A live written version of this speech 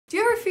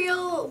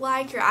feel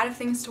like you're out of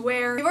things to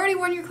wear? You've already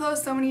worn your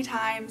clothes so many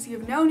times, you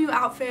have no new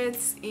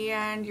outfits,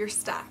 and you're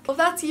stuck. Well, if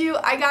that's you,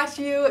 I got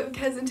you,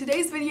 because in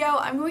today's video,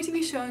 I'm going to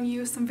be showing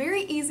you some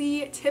very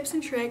easy tips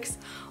and tricks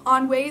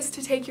on ways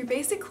to take your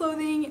basic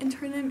clothing and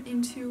turn them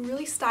into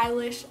really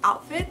stylish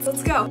outfits.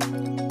 Let's go.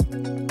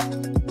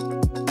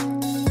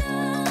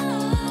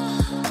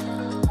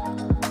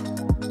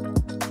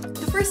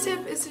 First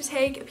tip is to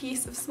take a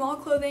piece of small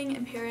clothing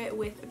and pair it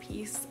with a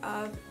piece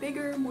of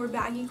bigger, more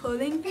baggy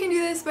clothing. You can do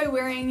this by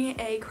wearing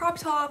a crop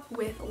top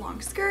with a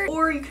long skirt,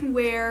 or you can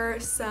wear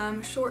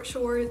some short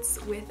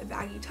shorts with a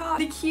baggy top.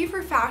 The key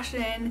for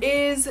fashion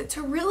is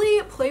to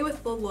really play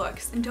with the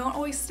looks and don't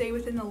always stay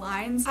within the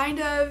lines. Kind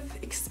of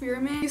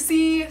experiment. You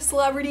see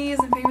celebrities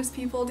and famous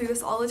people do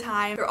this all the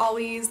time. They're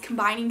always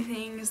combining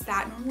things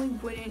that normally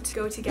wouldn't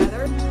go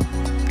together.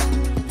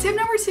 Tip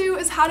number 2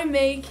 is how to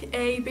make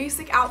a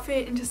basic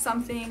outfit into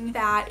something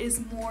that is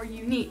more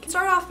unique.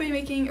 Start off by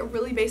making a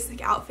really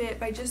basic outfit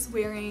by just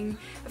wearing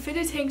a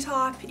fitted tank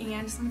top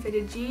and some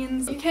fitted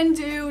jeans. You can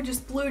do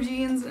just blue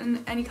jeans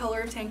and any color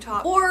of tank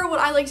top, or what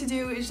I like to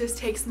do is just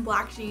take some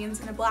black jeans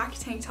and a black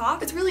tank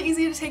top. It's really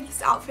easy to take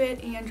this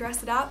outfit and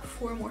dress it up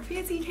for a more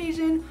fancy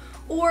occasion,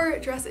 or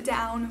dress it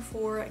down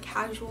for a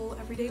casual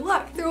everyday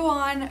look. Throw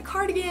on a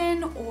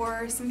cardigan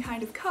or some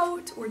kind of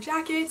coat or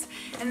jacket,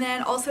 and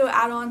then also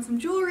add on some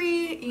jewelry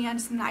and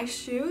some nice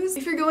shoes.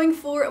 If you're going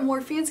for a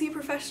more fancy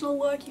professional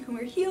look, you can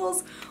wear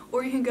heels,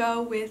 or you can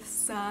go with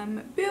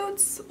some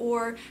boots,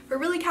 or for a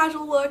really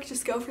casual look,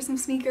 just go for some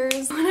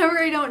sneakers. Whenever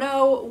I don't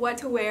know what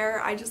to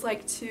wear, I just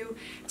like to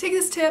take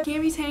this tip.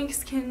 Cami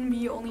tanks can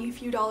be only a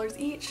few dollars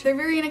each. They're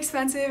very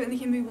inexpensive and they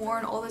can be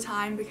worn all the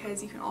time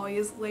because you can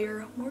always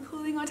layer more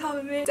clothing on top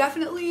of it.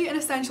 Definitely an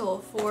essential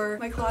for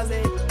my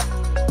closet.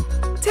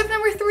 Tip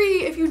number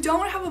 3, if you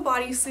don't have a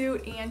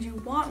bodysuit and you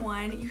want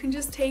one, you can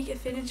just take a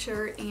fitted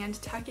shirt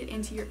and tuck it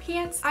into your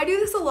pants. I do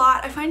this a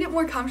lot. I find it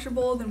more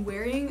comfortable than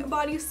wearing a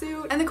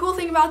bodysuit. And the cool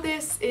thing about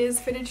this is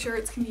fitted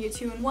shirts can be a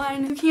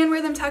 2-in-1. You can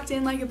wear them tucked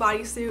in like a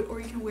bodysuit, or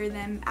you can wear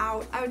them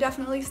out. I would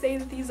definitely say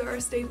that these are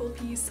a staple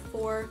piece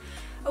for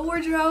a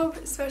wardrobe,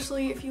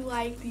 especially if you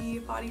like the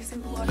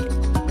bodysuit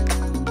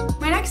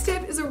look. My next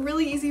tip is a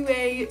really easy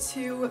way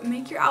to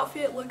make your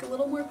outfit look a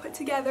little more put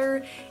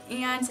together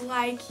and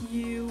like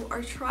you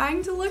are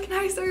trying to look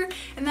nicer,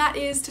 and that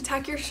is to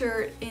tuck your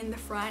shirt in the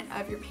front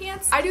of your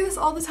pants. I do this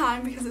all the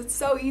time because it's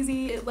so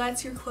easy. It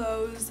lets your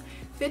clothes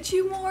fit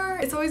you more.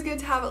 It's always good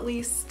to have at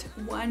least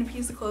one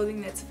piece of clothing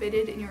that's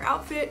fitted in your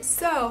outfit,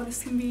 so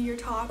this can be your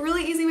top. A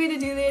really easy way to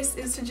do this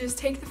is to just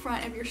take the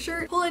front of your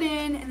shirt, pull it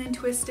in, and then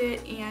twist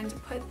it and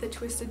put the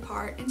twisted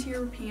part into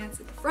your pants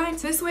at the front.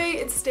 This way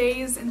it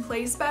stays in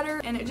place better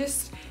and it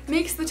just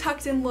makes the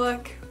tucked in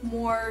look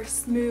more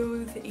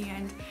smooth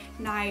and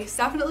nice.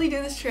 Definitely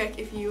do this trick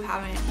if you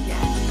haven't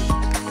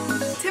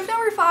yet. Tip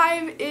number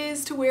 5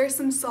 is to wear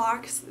some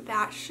socks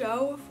that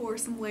show for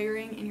some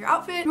layering in your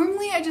outfit.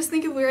 Normally I just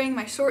think of wearing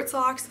my short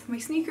socks with my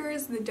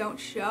sneakers that don't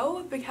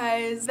show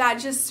because that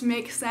just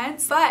makes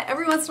sense, but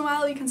every once in a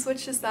while you can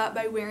switch this up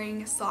by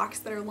wearing socks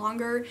that are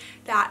longer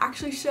that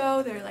actually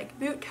show. They're like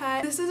boot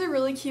cut. This is a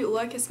really cute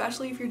look,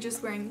 especially if you're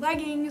just wearing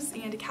leggings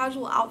and a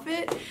casual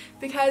outfit,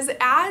 because it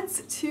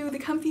adds to the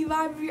comfy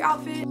vibe of your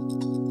outfit.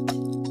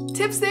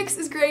 Tip 6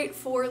 is great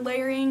for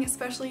layering,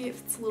 especially if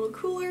it's a little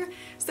cooler.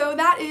 So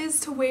that is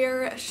to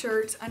wear a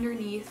shirt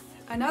underneath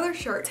another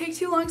shirt. Take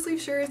 2 long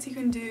sleeve shirts. You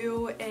can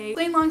do a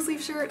plain long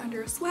sleeve shirt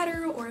under a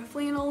sweater or a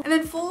flannel, and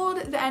then fold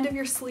the end of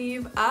your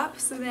sleeve up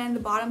so then the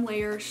bottom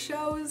layer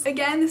shows.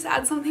 Again, this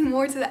adds something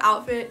more to the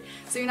outfit,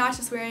 so you're not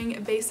just wearing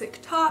a basic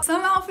top.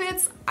 Some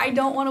outfits I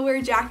don't want to wear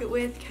a jacket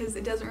with because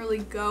it doesn't really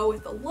go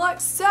with the look,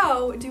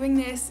 so doing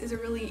this is a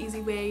really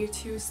easy way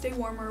to stay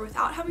warmer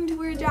without having to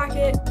wear a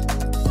jacket.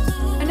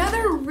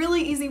 Another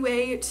really easy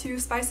way to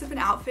spice up an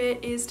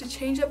outfit is to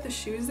change up the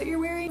shoes that you're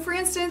wearing. For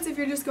instance, if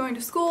you're just going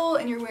to school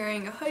and you're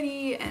wearing a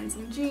hoodie and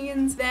some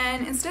jeans,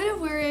 then instead of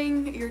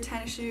wearing your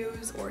tennis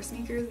shoes or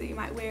sneakers that you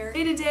might wear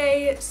day to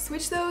day,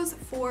 switch those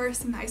for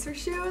some nicer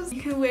shoes.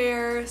 You can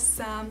wear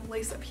some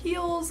lace-up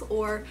heels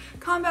or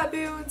combat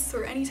boots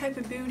or any type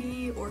of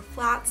bootie or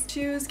flats.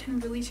 Shoes can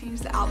really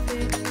change the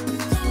outfit.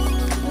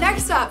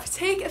 Next up,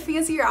 take a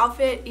fancier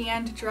outfit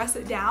and dress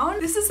it down.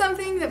 This is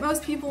something that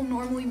most people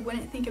normally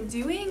wouldn't think of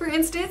doing. For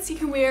instance, you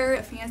can wear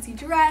a fancy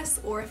dress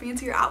or a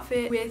fancier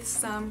outfit with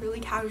some really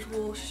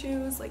casual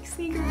shoes like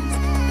sneakers.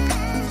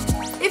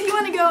 If you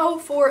want to go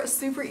for a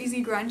super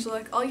easy grunge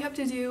look, all you have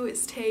to do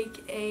is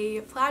take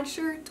a plaid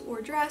shirt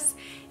or dress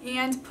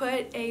and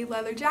put a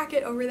leather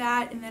jacket over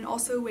that, and then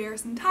also wear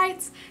some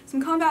tights,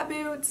 some combat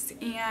boots,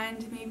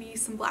 and maybe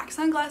some black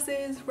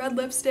sunglasses, red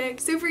lipstick.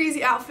 Super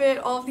easy outfit.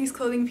 All of these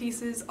clothing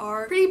pieces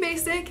are pretty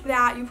basic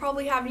that you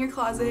probably have in your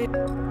closet.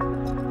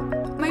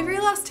 My very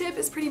last last tip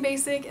is pretty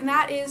basic, and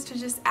that is to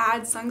just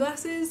add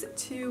sunglasses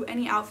to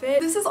any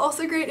outfit. This is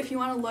also great if you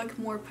want to look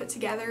more put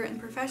together and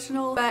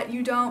professional, but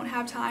you don't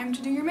have time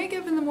to do your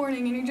makeup in the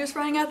morning and you're just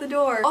running out the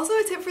door. Also,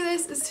 a tip for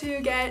this is to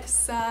get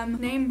some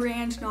name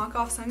brand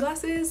knockoff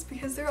sunglasses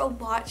because they're a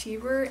lot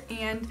cheaper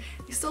and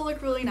they still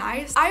look really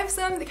nice. I have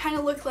some that kind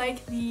of look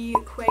like the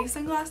Quay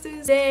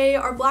sunglasses. They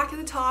are black at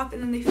the top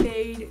and then they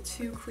fade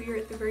to clear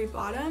at the very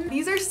bottom.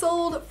 These are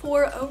sold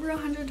for over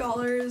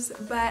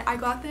 $100, but I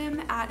got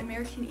them at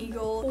American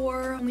Eagle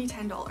for only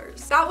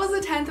 $10. That was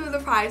a 10th of the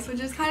price, which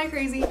is kind of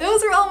crazy.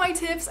 Those are all my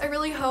tips. I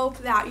really hope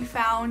that you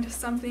found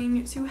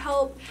something to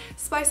help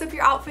spice up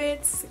your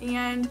outfits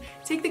and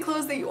take the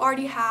clothes that you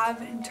already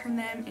have and turn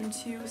them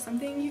into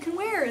something you can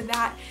wear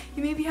that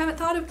you maybe haven't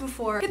thought of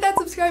before. Hit that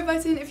subscribe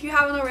button if you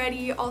haven't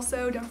already.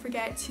 Also, don't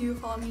forget to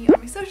follow me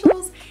on my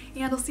socials,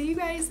 and I'll see you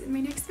guys in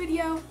my next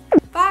video.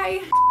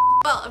 Bye!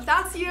 Well, if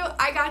that's you,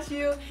 I got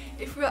you.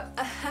 If you're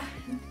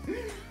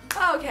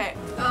okay.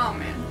 Oh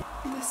man.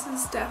 This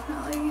is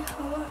definitely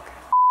a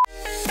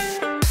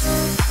look.